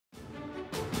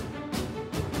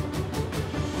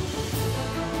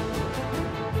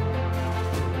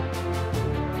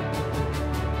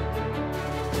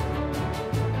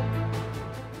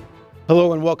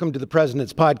Hello and welcome to the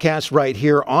President's Podcast right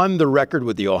here on the record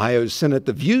with the Ohio Senate.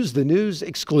 The views the news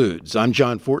excludes. I'm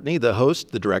John Fortney, the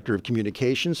host, the Director of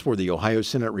Communications for the Ohio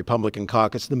Senate Republican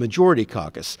Caucus, the Majority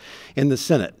Caucus in the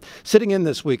Senate. Sitting in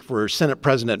this week for Senate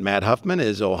President Matt Huffman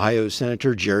is Ohio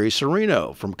Senator Jerry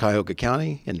Cirino from Cuyahoga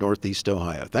County in Northeast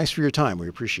Ohio. Thanks for your time. We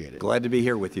appreciate it. Glad to be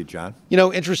here with you, John. You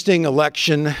know, interesting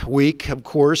election week, of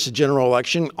course, a general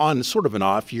election on sort of an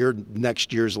off year.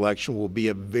 Next year's election will be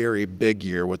a very big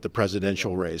year with the presidential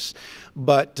race,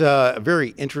 but a very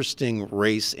interesting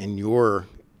race in your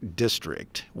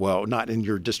district. Well, not in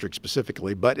your district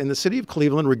specifically, but in the city of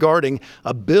Cleveland regarding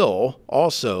a bill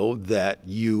also that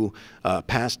you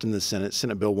passed in the Senate,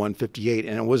 Senate Bill 158,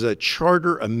 and it was a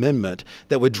charter amendment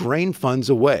that would drain funds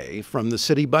away from the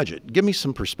city budget. Give me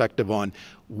some perspective on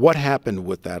what happened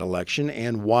with that election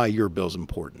and why your bill's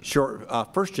important. Sure.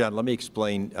 First, John, let me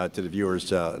explain to the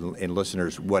viewers and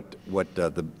listeners what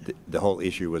the whole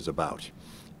issue was about.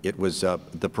 It was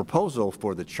the proposal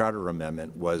for the charter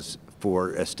amendment was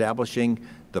for establishing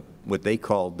what they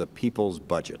called the people's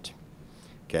budget.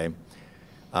 Okay,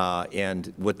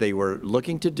 and what they were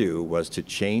looking to do was to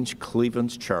change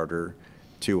Cleveland's charter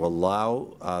to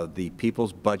allow the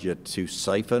people's budget to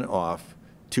siphon off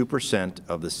 2%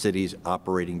 of the city's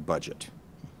operating budget,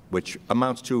 which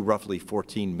amounts to roughly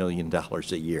 $14 million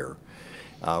a year,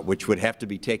 which would have to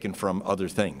be taken from other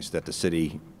things that the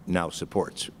city now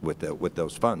supports with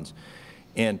those funds,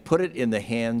 and put it in the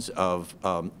hands of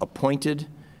appointed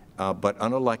but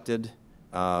unelected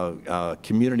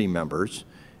community members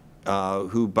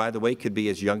who, by the way, could be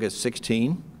as young as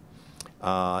 16,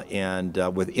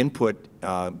 and with input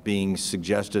being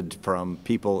suggested from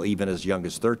people even as young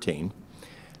as 13,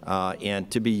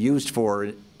 and to be used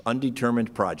for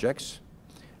undetermined projects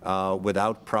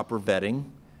without proper vetting,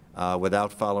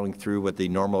 without following through with the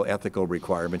normal ethical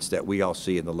requirements that we all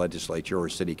see in the legislature or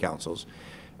city councils.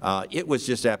 It was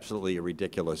just absolutely a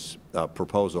ridiculous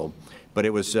proposal, but it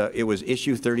was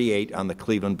issue 38 on the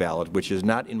Cleveland ballot, which is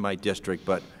not in my district,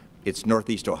 but it's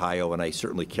Northeast Ohio, and I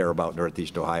certainly care about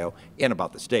Northeast Ohio and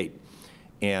about the state.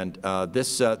 And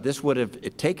this would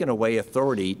have taken away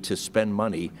authority to spend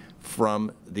money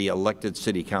from the elected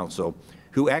city council,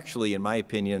 who actually, in my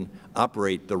opinion,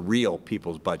 operate the real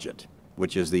people's budget,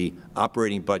 which is the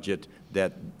operating budget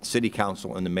that city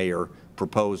council and the mayor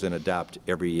propose and adopt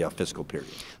every fiscal period.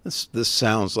 This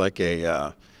sounds like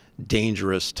a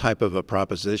dangerous type of a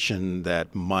proposition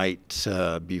that might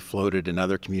be floated in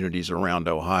other communities around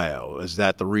Ohio. Is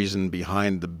that the reason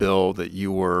behind the bill that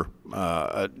you were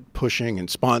pushing and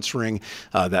sponsoring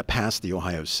that passed the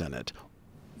Ohio Senate?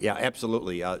 Yeah,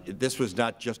 absolutely. This was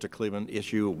not just a Cleveland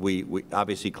issue. We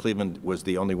obviously, Cleveland was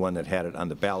the only one that had it on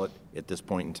the ballot at this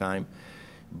point in time.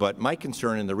 But my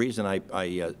concern, and the reason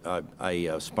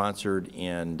I sponsored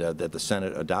and that the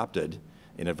Senate adopted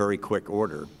in a very quick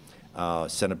order,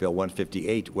 Senate Bill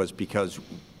 158, was because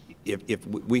if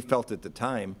we felt at the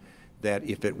time that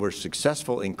if it were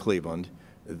successful in Cleveland,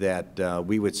 that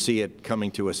we would see it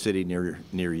coming to a city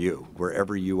near you,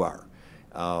 wherever you are.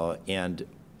 And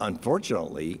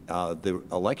unfortunately, the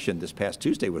election this past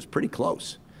Tuesday was pretty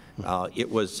close. It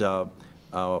was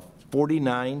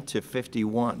 49 to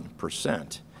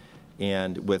 51%,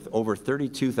 and with over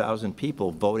 32,000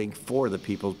 people voting for the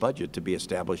people's budget to be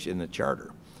established in the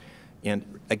charter.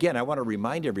 And again, I want to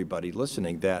remind everybody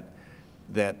listening that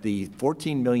the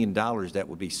 $14 million that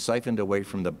would be siphoned away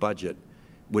from the budget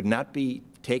would not be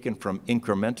taken from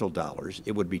incremental dollars.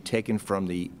 It would be taken from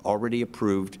the already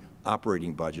approved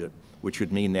operating budget, which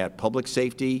would mean that public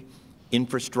safety,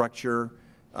 infrastructure,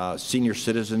 senior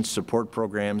citizen support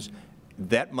programs,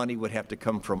 that money would have to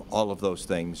come from all of those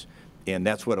things, and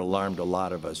that's what alarmed a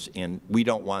lot of us, and we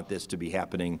don't want this to be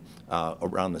happening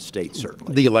around the state,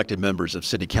 certainly. The elected members of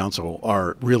City Council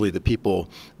are really the people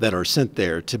that are sent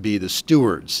there to be the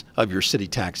stewards of your city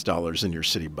tax dollars and your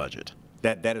city budget.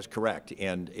 That is correct,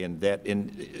 and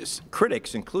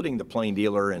critics, including the Plain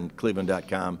Dealer and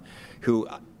Cleveland.com, who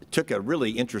took a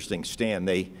really interesting stand.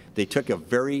 They took a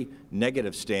very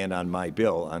negative stand on my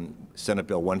bill, on Senate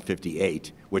Bill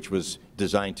 158, which was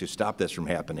designed to stop this from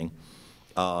happening.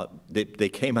 They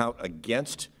came out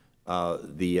against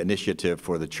the initiative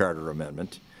for the charter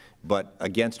amendment, but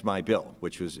against my bill,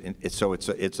 which was so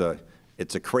it's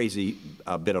a crazy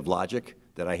bit of logic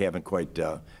that I haven't quite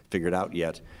figured out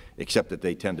yet, except that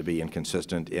they tend to be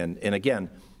inconsistent. And again,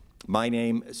 my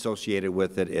name associated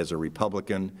with it as a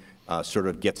Republican sort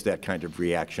of gets that kind of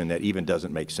reaction that even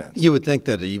doesn't make sense. You would think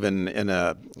that even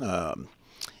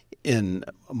in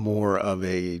more of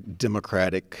a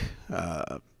Democratic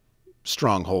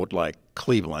stronghold like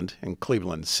Cleveland and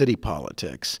Cleveland city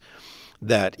politics,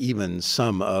 that even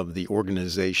some of the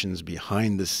organizations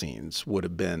behind the scenes would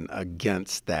have been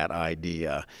against that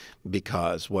idea,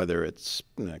 because whether it's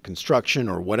construction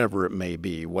or whatever it may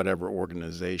be, whatever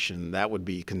organization, that would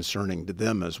be concerning to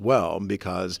them as well,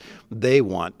 because they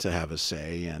want to have a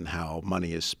say in how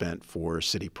money is spent for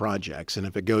city projects. And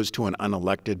if it goes to an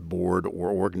unelected board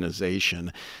or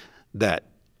organization that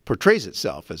portrays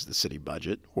itself as the city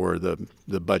budget or the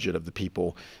budget of the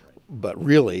people, but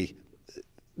really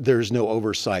there's no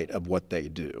oversight of what they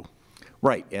do.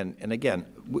 Right, and again,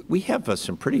 we have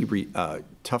some pretty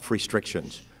tough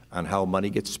restrictions on how money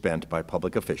gets spent by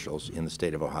public officials in the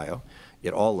state of Ohio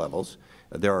at all levels.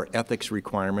 There are ethics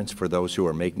requirements for those who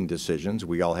are making decisions.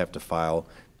 We all have to file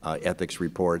ethics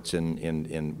reports,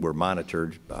 and we're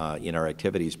monitored in our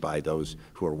activities by those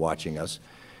who are watching us.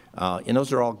 And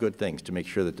those are all good things to make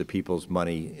sure that the people's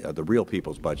money, the real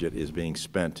people's budget, is being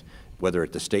spent, whether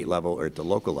at the state level or at the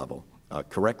local level,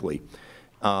 correctly.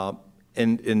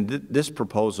 And this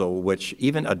proposal, which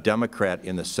even a Democrat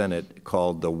in the Senate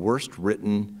called the worst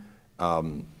written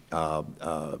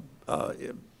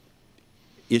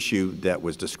issue that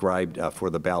was described for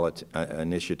the ballot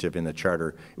initiative in the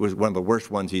charter, it was one of the worst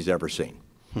ones he's ever seen.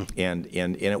 And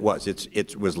it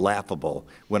was laughable.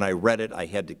 When I read it, I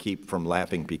had to keep from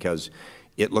laughing because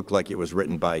it looked like it was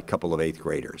written by a couple of 8th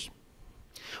graders.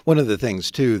 One of the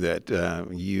things, too, that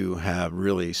you have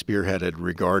really spearheaded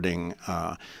regarding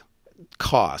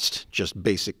cost, just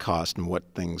basic cost and what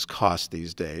things cost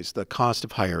these days, the cost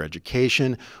of higher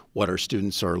education, what our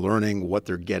students are learning, what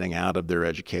they're getting out of their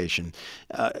education.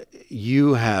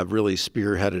 You have really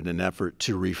spearheaded an effort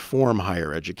to reform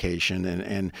higher education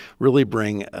and really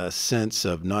bring a sense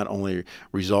of not only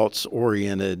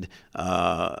results-oriented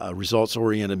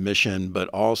mission, but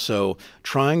also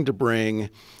trying to bring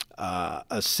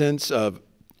a sense of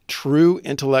true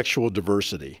intellectual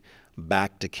diversity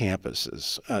back to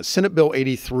campuses. Senate Bill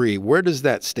 83, where does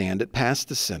that stand? It passed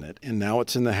the Senate, and now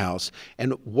it's in the House.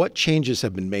 And what changes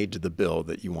have been made to the bill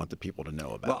that you want the people to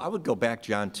know about? Well, I would go back,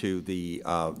 John, to the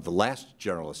last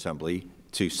General Assembly,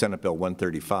 to Senate Bill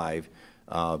 135,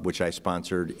 which I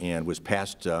sponsored and was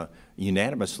passed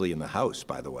unanimously in the House,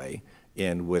 by the way,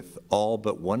 and with all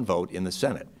but one vote in the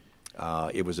Senate.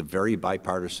 It was a very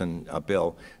bipartisan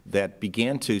bill that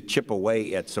began to chip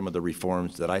away at some of the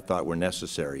reforms that I thought were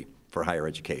necessary for higher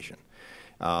education.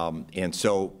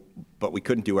 But we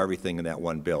couldn't do everything in that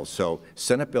one bill. So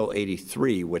Senate Bill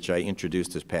 83, which I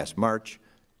introduced this past March,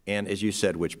 and as you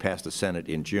said, which passed the Senate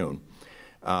in June,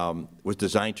 was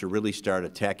designed to really start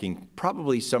attacking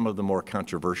probably some of the more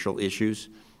controversial issues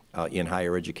in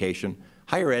higher education.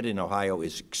 Higher ed in Ohio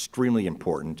is extremely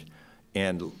important.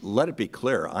 And let it be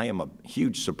clear, I am a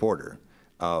huge supporter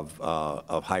of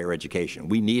higher education.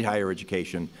 We need higher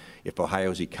education if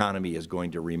Ohio's economy is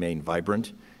going to remain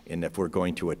vibrant and if we're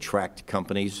going to attract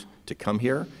companies to come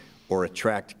here or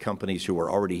attract companies who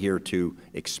are already here to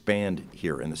expand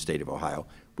here in the state of Ohio.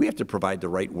 We have to provide the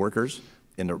right workers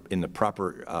and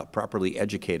the properly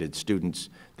educated students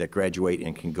that graduate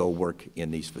and can go work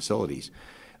in these facilities.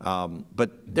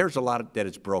 But there's a lot that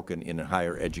is broken in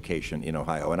higher education in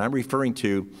Ohio, and I'm referring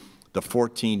to the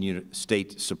 14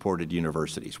 state-supported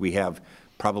universities. We have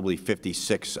probably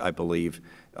 56, I believe,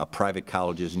 private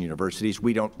colleges and universities.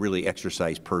 We don't really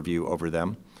exercise purview over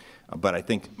them, but I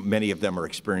think many of them are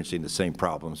experiencing the same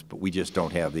problems, but we just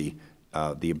don't have the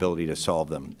ability to solve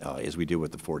them as we do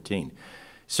with the 14.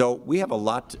 So we have a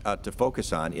lot to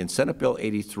focus on, and Senate Bill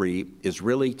 83 is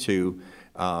really to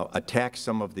attack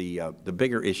some of the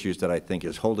bigger issues that I think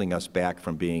is holding us back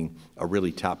from being a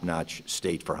really top-notch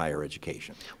state for higher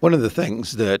education. One of the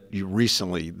things that you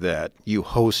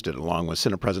hosted along with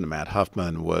Senate President Matt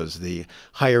Huffman was the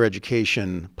Higher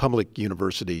Education Public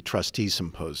University Trustee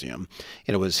Symposium.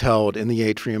 And it was held in the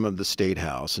atrium of the State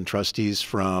House, and trustees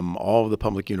from all of the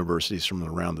public universities from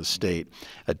around the state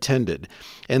attended.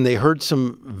 And they heard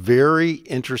some very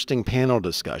interesting panel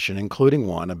discussion, including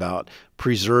one about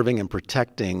preserving and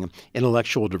protecting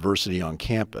intellectual diversity on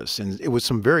campus. And it was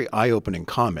some very eye-opening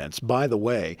comments. By the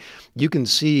way, you can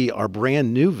see our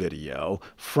brand new video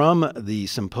from the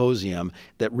symposium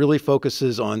that really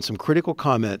focuses on some critical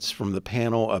comments from the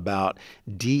panel about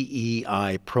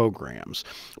DEI programs.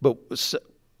 But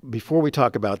before we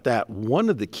talk about that, one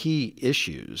of the key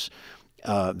issues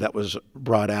that was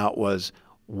brought out was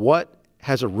what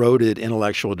has eroded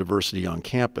intellectual diversity on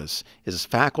campus is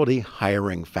faculty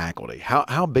hiring faculty.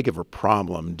 How big of a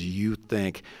problem do you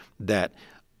think that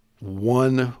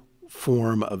one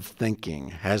form of thinking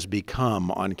has become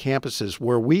on campuses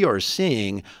where we are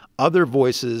seeing other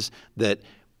voices that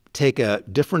take a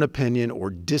different opinion or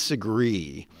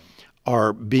disagree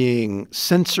are being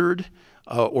censored,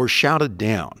 or shouted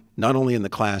down, not only in the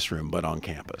classroom but on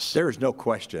campus? There is no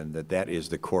question that that is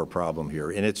the core problem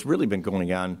here, and it's really been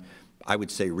going on, I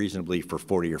would say, reasonably for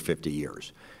 40 or 50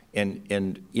 years.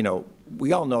 And you know,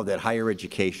 we all know that higher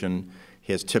education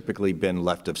has typically been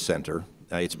left of center.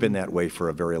 It's been that way for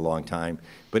a very long time,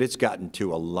 but it's gotten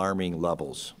to alarming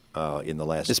levels in the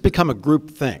last. It's become a group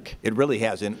think. It really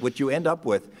has, and what you end up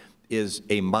with is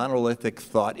a monolithic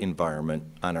thought environment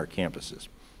on our campuses.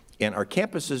 And our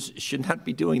campuses should not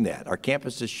be doing that. Our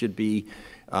campuses should be,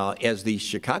 as the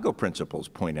Chicago principles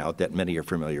point out that many are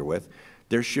familiar with,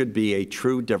 there should be a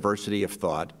true diversity of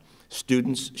thought.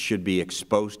 Students should be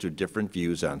exposed to different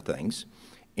views on things.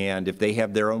 And if they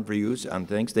have their own views on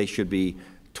things, they should be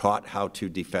taught how to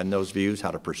defend those views,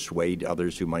 how to persuade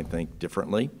others who might think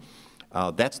differently.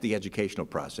 That's the educational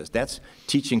process. That's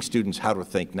teaching students how to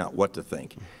think, not what to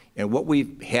think. And what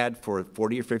we've had for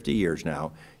 40 or 50 years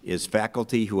now is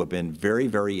faculty who have been very,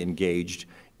 very engaged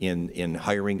in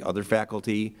hiring other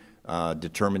faculty,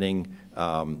 determining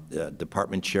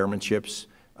department chairmanships,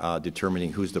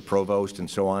 determining who's the provost and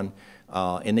so on.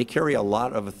 And they carry a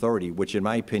lot of authority, which in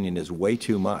my opinion is way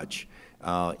too much.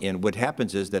 And what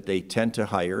happens is that they tend to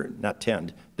hire, not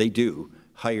tend, they do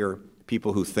hire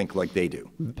people who think like they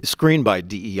do. Screened by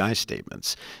DEI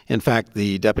statements. In fact,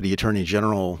 the Deputy Attorney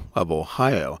General of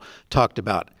Ohio talked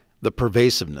about the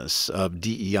pervasiveness of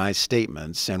DEI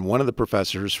statements, and one of the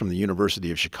professors from the University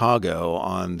of Chicago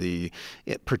on the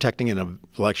Protecting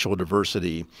Intellectual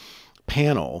Diversity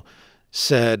panel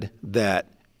said that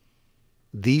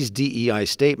these DEI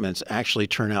statements actually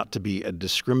turn out to be a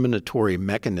discriminatory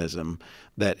mechanism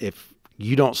that if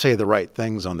you don't say the right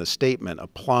things on the statement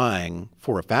applying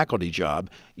for a faculty job,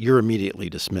 you're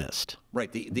immediately dismissed.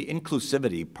 Right. The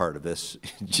inclusivity part of this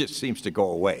just seems to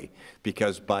go away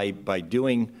because by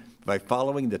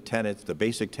following the tenets, the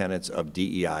basic tenets of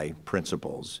DEI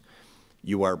principles,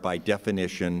 you are by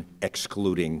definition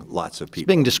excluding lots of people. It's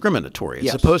being discriminatory. It's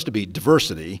Yes. supposed to be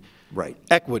diversity, Right.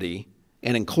 equity,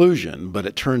 and inclusion, but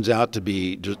it turns out to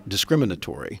be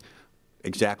discriminatory.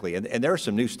 Exactly, and there are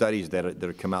some new studies that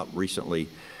have come out recently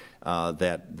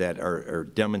that are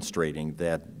demonstrating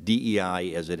that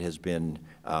DEI, as it has been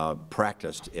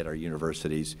practiced at our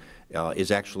universities,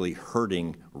 is actually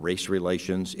hurting race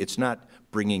relations. It's not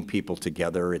bringing people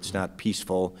together. It's not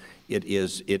peaceful. It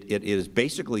is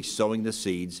basically sowing the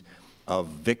seeds of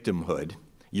victimhood.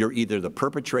 You're either the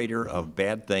perpetrator of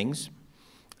bad things,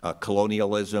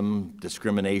 colonialism,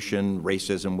 discrimination,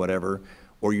 racism, whatever,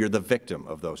 or you're the victim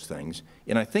of those things.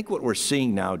 And I think what we're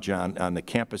seeing now, John, on the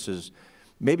campuses,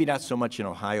 maybe not so much in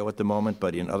Ohio at the moment,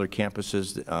 but in other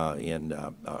campuses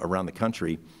around the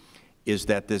country, is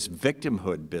that this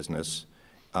victimhood business,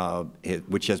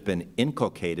 which has been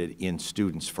inculcated in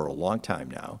students for a long time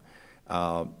now,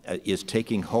 is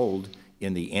taking hold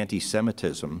in the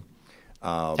anti-Semitism.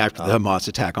 After the Hamas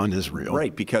attack on Israel.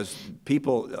 Right, because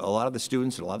people, a lot of the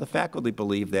students and a lot of the faculty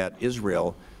believe that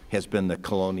Israel has been the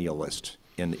colonialist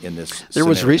in this There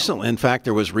was scenario. recently, in fact,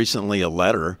 there was recently a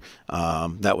letter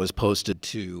that was posted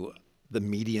to the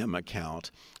Medium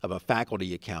account of a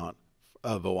faculty account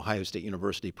of Ohio State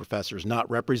University professors not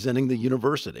representing the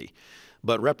university,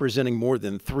 but representing more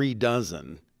than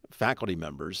 36 faculty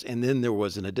members. And then there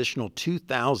was an additional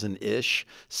 2,000-ish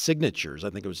signatures.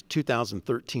 I think it was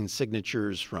 2013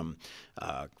 signatures from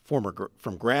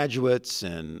from graduates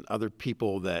and other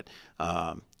people that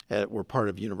were part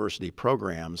of university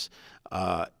programs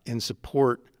in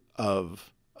support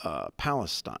of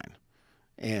Palestine.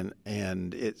 And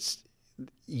it's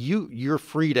you're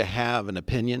free to have an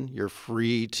opinion. You're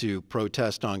free to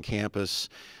protest on campus,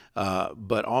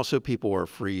 but also people are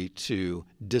free to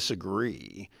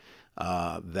disagree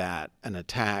that an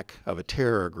attack of a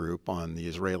terror group on the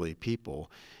Israeli people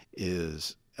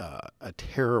is a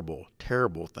terrible,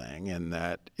 terrible thing, and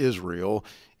that Israel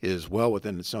is well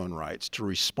within its own rights to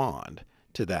respond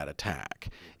to that attack.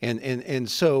 And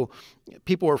so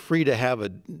people are free to have a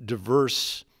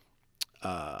diverse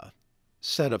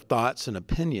set of thoughts and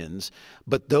opinions,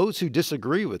 but those who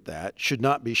disagree with that should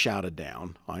not be shouted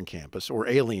down on campus or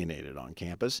alienated on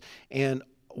campus. And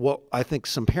what I think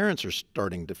some parents are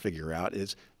starting to figure out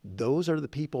is those are the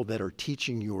people that are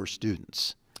teaching your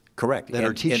students. Correct. That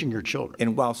are teaching your children.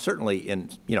 And while certainly, in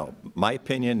my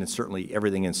opinion, and certainly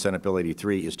everything in Senate Bill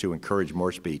 83 is to encourage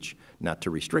more speech, not to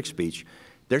restrict speech,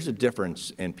 there's a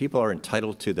difference, and people are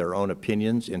entitled to their own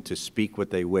opinions and to speak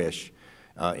what they wish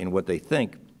and what they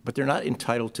think, but they're not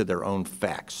entitled to their own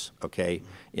facts, okay?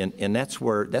 And that's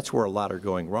where a lot are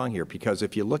going wrong here, because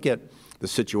if you look at the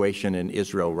situation in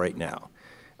Israel right now,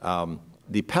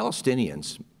 the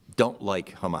Palestinians don't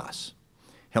like Hamas.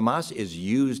 Hamas has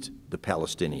used the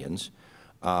Palestinians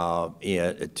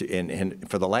and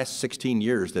for the last 16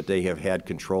 years that they have had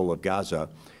control of Gaza,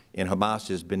 and Hamas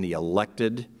has been the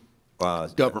elected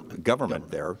government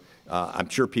there. I'm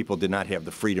sure people did not have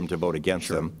the freedom to vote against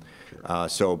them.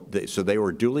 So they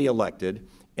were duly elected.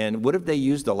 And what have they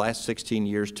used the last 16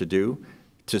 years to do?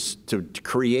 To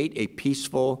create a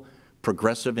peaceful,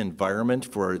 progressive environment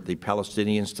for the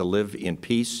Palestinians to live in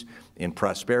peace and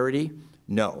prosperity?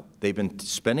 No. They've been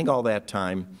spending all that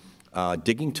time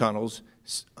digging tunnels,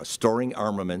 storing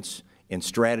armaments, and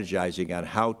strategizing on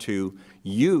how to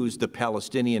use the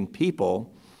Palestinian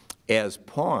people as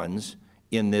pawns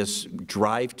in this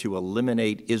drive to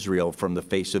eliminate Israel from the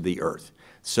face of the earth.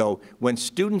 So when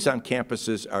students on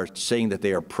campuses are saying that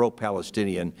they are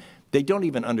pro-Palestinian, they don't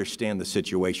even understand the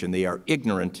situation. They are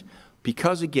ignorant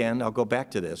because, again, I'll go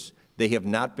back to this, they have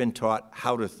not been taught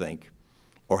how to think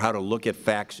or how to look at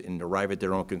facts and arrive at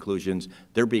their own conclusions.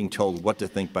 They're being told what to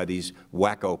think by these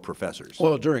wacko professors.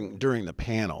 Well, during the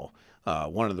panel,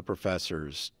 one of the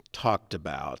professors talked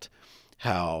about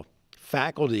how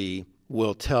faculty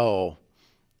will tell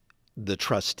the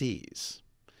trustees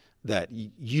that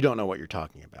you don't know what you're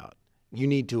talking about. You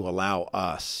need to allow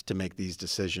us to make these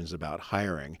decisions about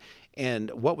hiring. And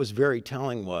what was very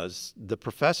telling was the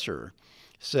professor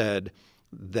said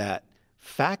that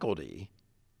faculty,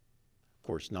 of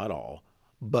course not all,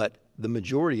 but the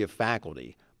majority of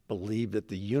faculty believe that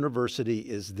the university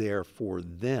is there for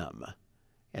them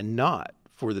and not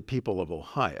for the people of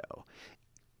Ohio.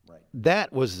 Right.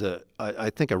 That was, I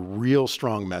think, a real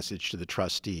strong message to the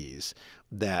trustees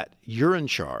that you're in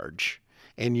charge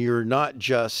and you're not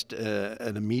just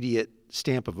an immediate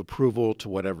stamp of approval to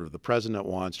whatever the president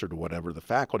wants or to whatever the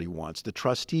faculty wants. The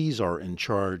trustees are in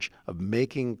charge of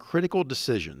making critical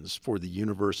decisions for the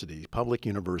universities, public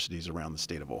universities around the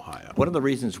state of Ohio. One of the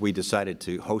reasons we decided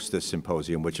to host this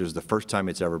symposium, which is the first time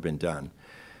it's ever been done,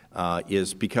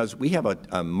 is because we have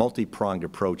a multi-pronged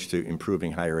approach to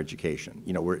improving higher education.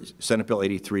 You know, Senate Bill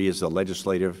 83 is the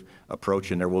legislative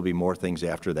approach, and there will be more things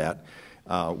after that.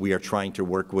 We are trying to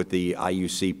work with the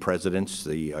IUC presidents,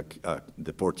 the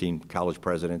 14 college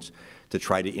presidents, to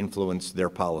try to influence their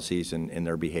policies and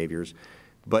their behaviors.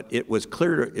 But it was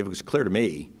clear to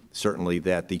me, certainly,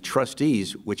 that the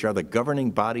trustees, which are the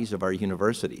governing bodies of our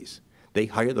universities, they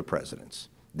hire the presidents,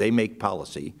 they make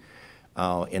policy,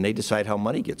 and they decide how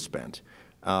money gets spent.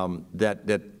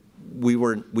 That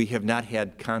we have not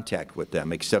had contact with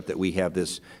them, except that we have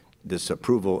this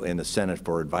approval in the Senate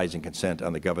for advise and consent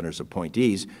on the governor's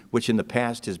appointees, which in the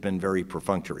past has been very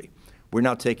perfunctory. We're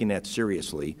now taking that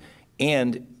seriously,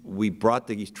 and we brought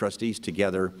these trustees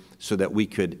together so that we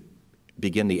could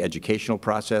begin the educational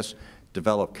process,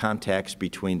 develop contacts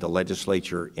between the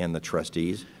legislature and the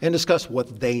trustees. And discuss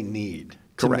what they need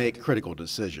to Correct. make critical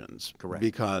decisions. Correct.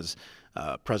 Because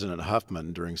President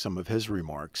Huffman, during some of his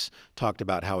remarks, talked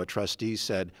about how a trustee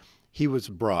said he was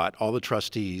brought, all the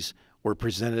trustees were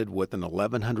presented with an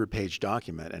 1,100-page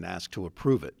document and asked to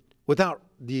approve it without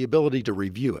the ability to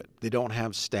review it. They don't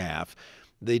have staff.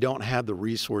 They don't have the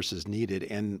resources needed.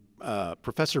 And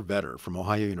Professor Vetter from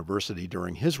Ohio University,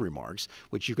 during his remarks,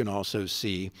 which you can also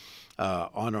see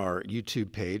on our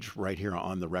YouTube page right here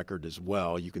on the record as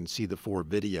well, you can see the 4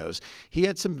 videos. He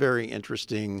had some very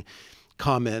interesting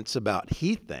comments about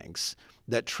he thinks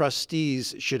that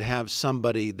trustees should have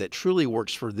somebody that truly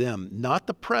works for them, not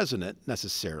the president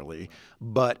necessarily,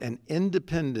 but an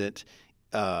independent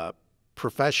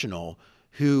professional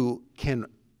who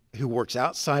works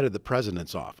outside of the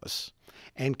president's office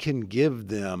and can give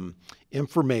them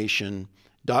information,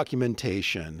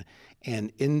 documentation,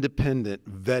 and independent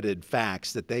vetted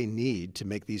facts that they need to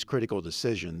make these critical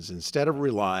decisions instead of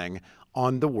relying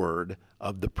on the word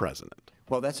of the president.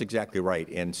 Well, that's exactly right.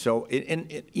 And so,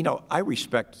 you know, I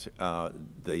respect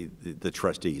the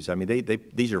trustees. I mean,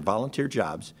 these are volunteer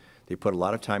jobs. They put a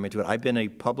lot of time into it. I've been a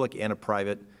public and a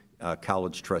private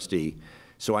college trustee.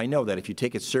 So I know that if you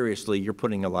take it seriously, you're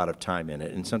putting a lot of time in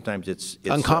it. And sometimes it's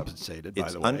uncompensated, by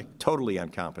the way. Totally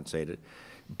uncompensated.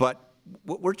 But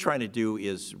what we're trying to do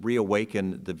is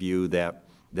reawaken the view that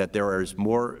there is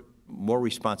more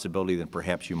responsibility than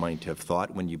perhaps you might have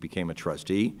thought when you became a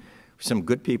trustee. Some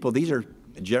good people. These are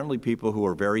generally people who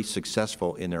are very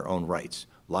successful in their own rights.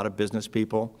 A lot of business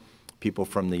people, people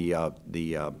from the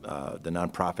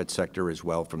nonprofit sector as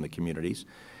well, from the communities.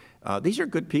 These are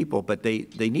good people, but they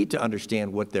need to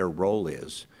understand what their role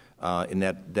is, in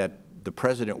that the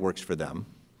president works for them,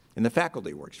 and the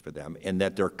faculty works for them, and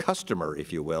that their customer,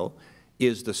 if you will,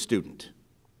 is the student.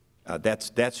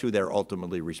 That's who they're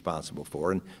ultimately responsible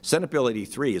for. And Senate Bill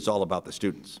 83 is all about the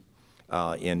students.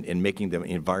 In making the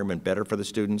environment better for the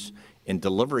students and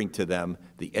delivering to them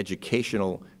the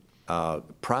educational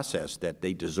process that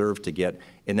they deserve to get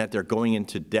and that they're going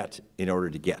into debt in order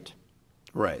to get.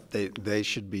 Right. They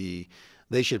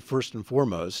should first and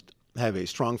foremost have a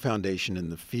strong foundation in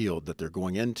the field that they're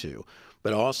going into,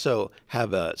 but also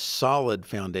have a solid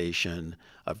foundation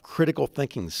of critical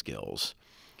thinking skills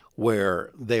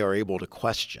where they are able to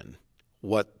question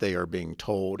what they are being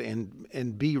told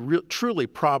and be truly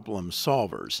problem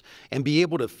solvers and be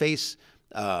able to face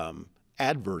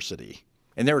adversity.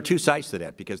 And there are two sides to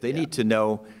that, because they need to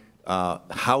know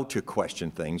how to question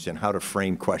things and how to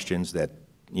frame questions that,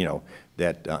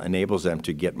 that enables them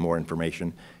to get more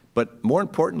information. But more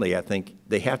importantly, I think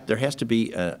there has to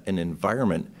be an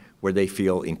environment where they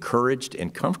feel encouraged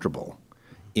and comfortable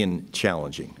in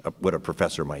challenging what a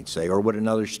professor might say or what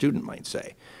another student might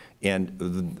say.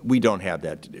 And we don't have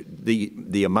that.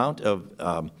 The amount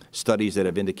of studies that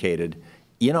have indicated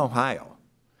in Ohio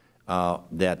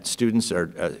that students are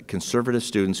conservative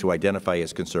students who identify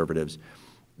as conservatives,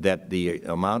 that the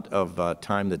amount of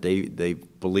time that they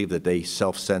believe that they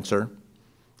self-censor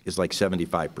is like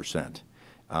 75%.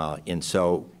 And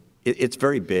so it's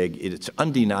very big. It's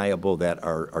undeniable that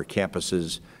our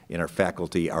campuses and our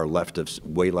faculty are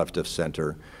way left of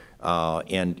center.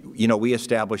 And, we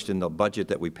established in the budget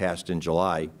that we passed in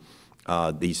July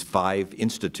these 5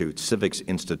 institutes, civics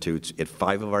institutes at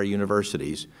 5 of our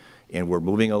universities, and we're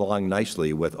moving along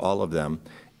nicely with all of them.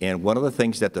 And one of the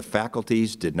things that the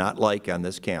faculties did not like on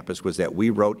this campus was that we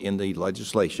wrote in the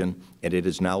legislation, and it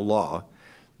is now law,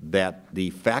 that the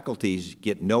faculties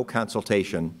get no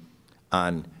consultation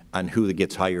on who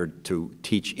gets hired to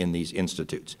teach in these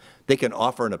institutes. They can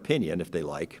offer an opinion if they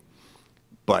like,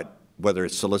 but whether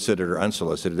it's solicited or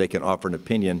unsolicited, they can offer an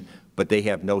opinion, but they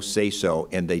have no say-so,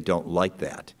 and they don't like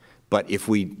that. But if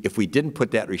we didn't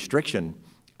put that restriction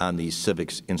on these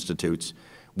civics institutes,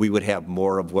 we would have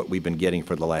more of what we've been getting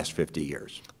for the last 50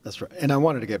 years. That's right. And I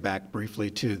wanted to get back briefly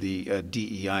to the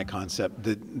DEI concept.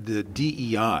 The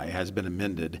DEI has been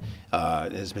amended,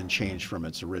 has been changed from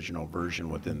its original version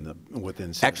within.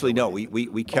 Actually, no.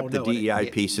 We kept the DEI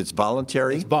piece. It's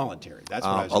voluntary. It's voluntary. That's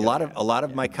what I was a lot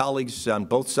of my colleagues on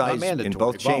both sides in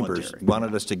both chambers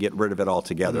wanted us to get rid of it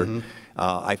altogether. Mm-hmm.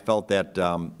 I felt that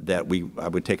I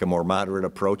would take a more moderate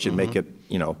approach and make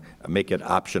it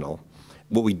optional.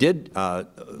 What we did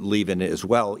leave in it as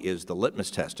well is the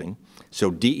litmus testing.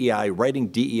 So DEI, writing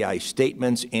DEI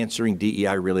statements, answering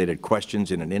DEI-related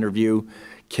questions in an interview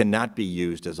cannot be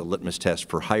used as a litmus test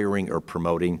for hiring or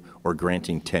promoting or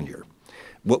granting tenure.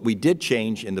 What we did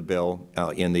change in the bill,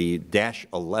 in the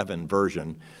 -11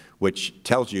 version, which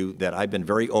tells you that I've been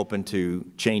very open to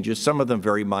changes, some of them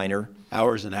very minor.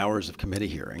 Hours and hours of committee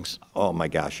hearings. Oh, my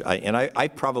gosh. I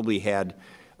probably had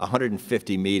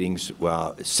 150 meetings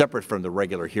separate from the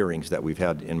regular hearings that we've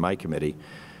had in my committee.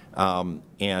 And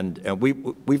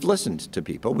we've listened to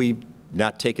people. We've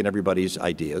not taken everybody's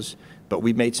ideas, but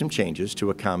we've made some changes to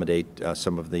accommodate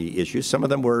some of the issues. Some of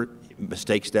them were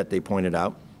mistakes that they pointed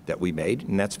out that we made,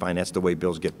 and that's fine. That's the way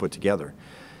bills get put together.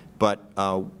 But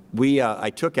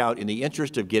I took out, in the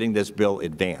interest of getting this bill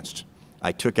advanced,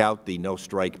 I took out the no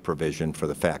strike provision for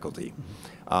the faculty.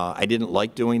 I didn't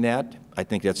like doing that. I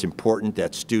think that's important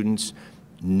that students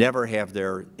never have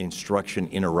their instruction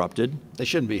interrupted. They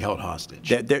shouldn't be held hostage.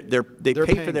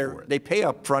 They pay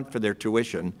up front for their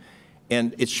tuition,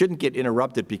 and it shouldn't get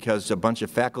interrupted because a bunch of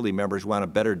faculty members want a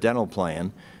better dental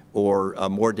plan or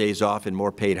more days off and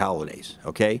more paid holidays,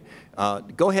 okay?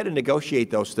 Go ahead and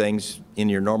negotiate those things in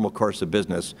your normal course of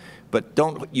business, but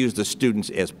don't use the students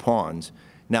as pawns.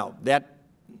 Now,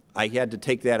 I had to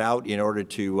take that out in order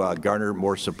to garner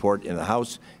more support in the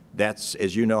House. That's,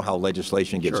 as you know, how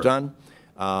legislation gets done.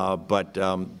 But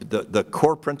the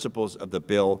core principles of the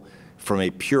bill from a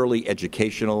purely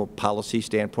educational policy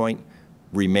standpoint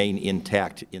remain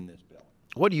intact in this bill.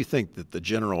 What do you think that the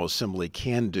General Assembly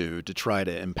can do to try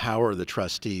to empower the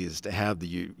trustees to have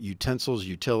the utensils,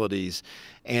 utilities,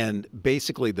 and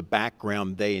basically the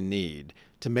background they need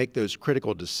to make those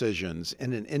critical decisions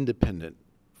in an independent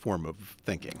form of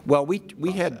thinking? Well,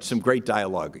 we had some great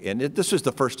dialogue, and this was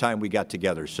the first time we got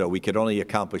together, so we could only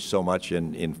accomplish so much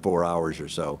in 4 hours or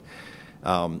so.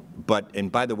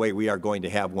 And by the way, we are going to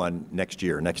have one next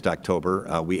year, next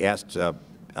October. We asked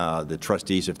the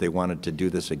trustees if they wanted to do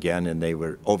this again, and they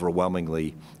were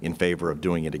overwhelmingly in favor of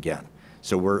doing it again.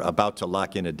 So we're about to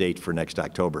lock in a date for next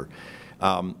October.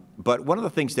 But one of the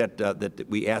things that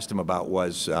we asked them about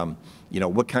was,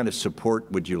 what kind of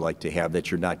support would you like to have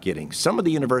that you're not getting? Some of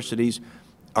the universities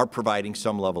are providing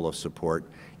some level of support.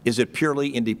 Is it purely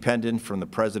independent from the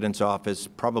president's office?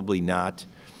 Probably not.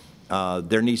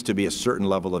 There needs to be a certain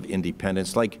level of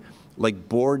independence, like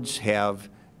boards have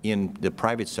in the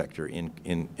private sector,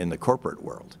 in the corporate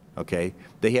world. okay?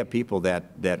 They have people that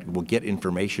will get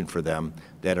information for them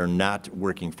that are not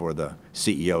working for the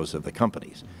CEOs of the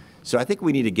companies. So I think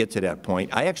we need to get to that point.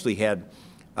 I actually had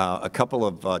a couple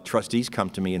of trustees come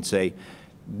to me and say,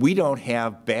 we don't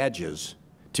have badges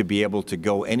to be able to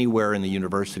go anywhere in the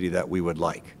university that we would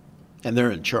like. And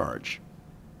they're in charge.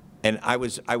 And I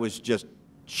was just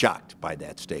shocked by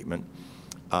that statement.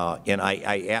 And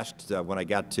I asked, when I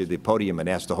got to the podium and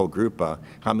asked the whole group,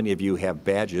 how many of you have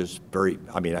badges?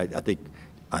 I think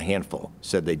a handful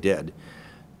said they did.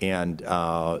 And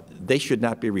they should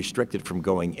not be restricted from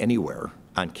going anywhere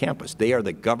on campus. They are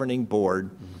the governing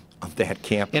board of that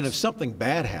campus. And if something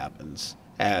bad happens,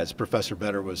 as Professor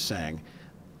Vetter was saying,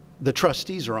 the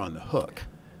trustees are on the hook.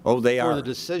 Oh, they are. For the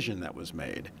decision that was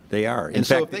made. They are. And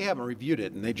so if they haven't reviewed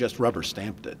it and they just rubber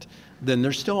stamped it, then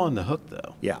they're still on the hook,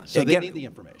 though. Yeah. So they need the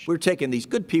information. We're taking these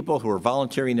good people who are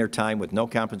volunteering their time with no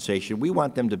compensation. We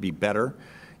want them to be better.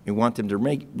 We want them to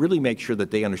really make sure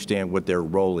that they understand what their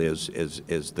role is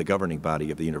as the governing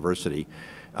body of the university.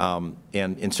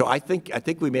 And so I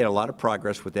think we made a lot of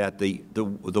progress with that. The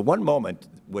one moment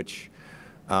which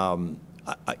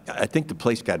I think the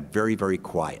place got very, very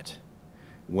quiet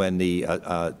when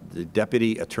the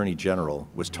Deputy Attorney General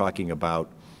was talking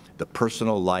about the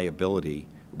personal liability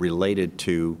related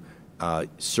to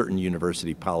certain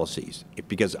university policies.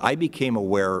 Because I became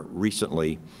aware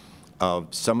recently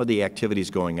of some of the activities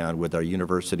going on with our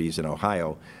universities in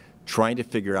Ohio, trying to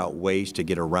figure out ways to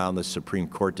get around the Supreme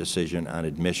Court decision on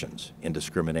admissions and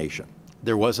discrimination.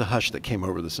 There was a hush that came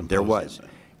over the symposium. There was.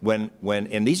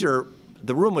 And these are,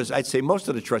 the room was, I'd say most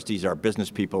of the trustees are business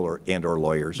people or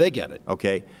lawyers. They get it.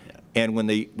 Okay? Yeah. And when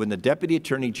the Deputy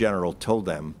Attorney General told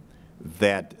them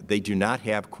that they do not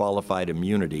have qualified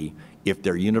immunity if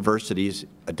their universities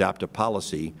adopt a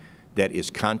policy that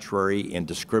is contrary and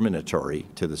discriminatory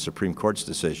to the Supreme Court's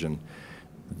decision,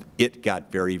 it got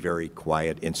very, very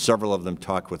quiet, and several of them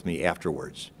talked with me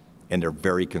afterwards, and they're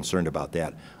very concerned about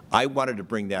that. I wanted to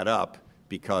bring that up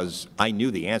because I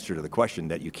knew the answer to the question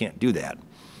that you can't do that.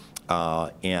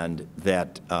 But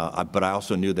I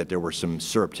also knew that there were some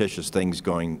surreptitious things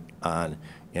going on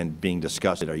and being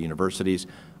discussed at our universities.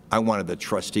 I wanted the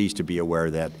trustees to be aware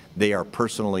that they are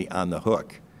personally on the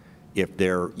hook if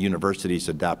their universities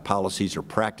adopt policies or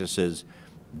practices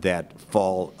that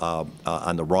fall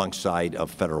on the wrong side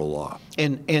of federal law.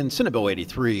 And Senate Bill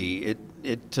 83,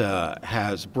 it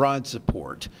has broad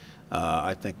support,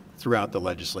 I think, throughout the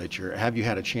legislature. Have you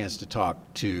had a chance to talk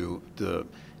to the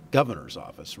governor's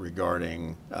office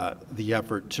regarding the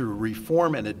effort to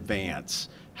reform and advance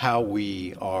how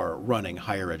we are running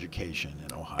higher education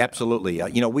in Ohio? Absolutely.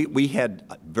 You know, we had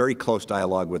very close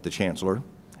dialogue with the chancellor,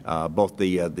 both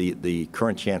the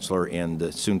current chancellor and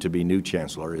the soon-to-be new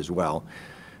chancellor as well.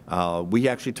 We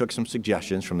actually took some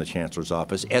suggestions from the chancellor's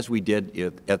office, as we did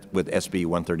with SB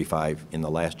 135 in the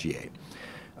last GA.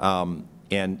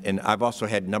 And I've also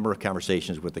had a number of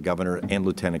conversations with the governor and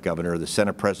lieutenant governor. The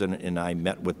Senate president and I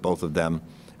met with both of them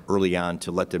early on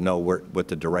to let them know what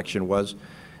the direction was.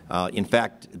 In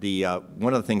fact,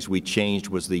 one of the things we changed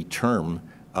was the term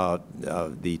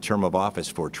of office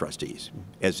for trustees.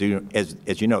 As you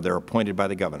know, they're appointed by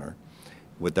the governor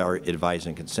with our advice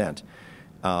and consent.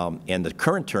 And the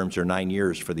current terms are 9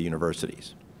 years for the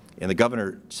universities. And the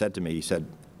governor said to me, he said,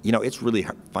 you know, it's really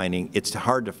it's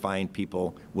hard to find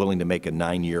people willing to make a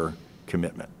 9-year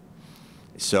commitment.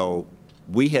 So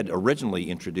we had originally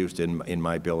introduced in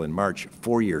my bill in March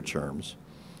 4-year terms.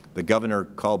 The governor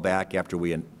called back after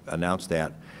we announced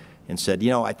that and said,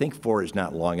 you know, I think 4 is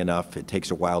not long enough. It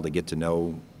takes a while to get to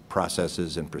know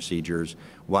processes and procedures.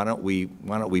 Why don't we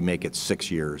make it 6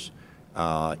 years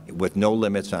with no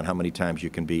limits on how many times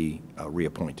you can be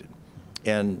reappointed?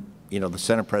 And you know, the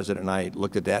Senate president and I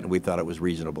looked at that and we thought it was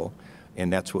reasonable,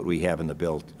 and that's what we have in the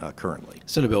bill currently.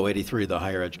 Senate Bill 83, the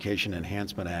Higher Education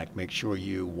Enhancement Act. Make sure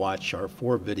you watch our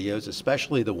 4 videos,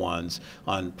 especially the ones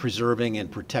on preserving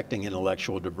and protecting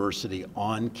intellectual diversity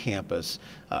on campus.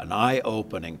 An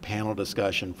eye-opening panel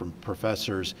discussion from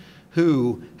professors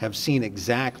who have seen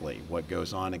exactly what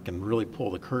goes on and can really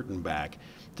pull the curtain back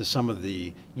to some of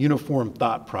the uniform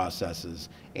thought processes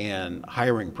and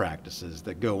hiring practices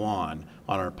that go on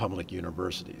our public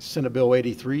universities. Senate Bill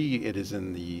 83, it is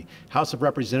in the House of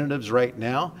Representatives right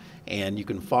now, and you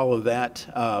can follow that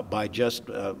by just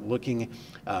looking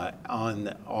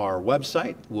on our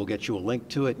website. We'll get you a link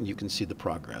to it, and you can see the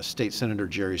progress. State Senator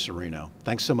Jerry Cirino,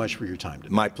 thanks so much for your time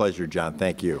today. My pleasure, John.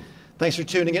 Thank you. Thanks for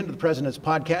tuning in to the President's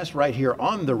Podcast right here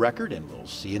on The Record, and we'll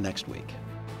see you next week.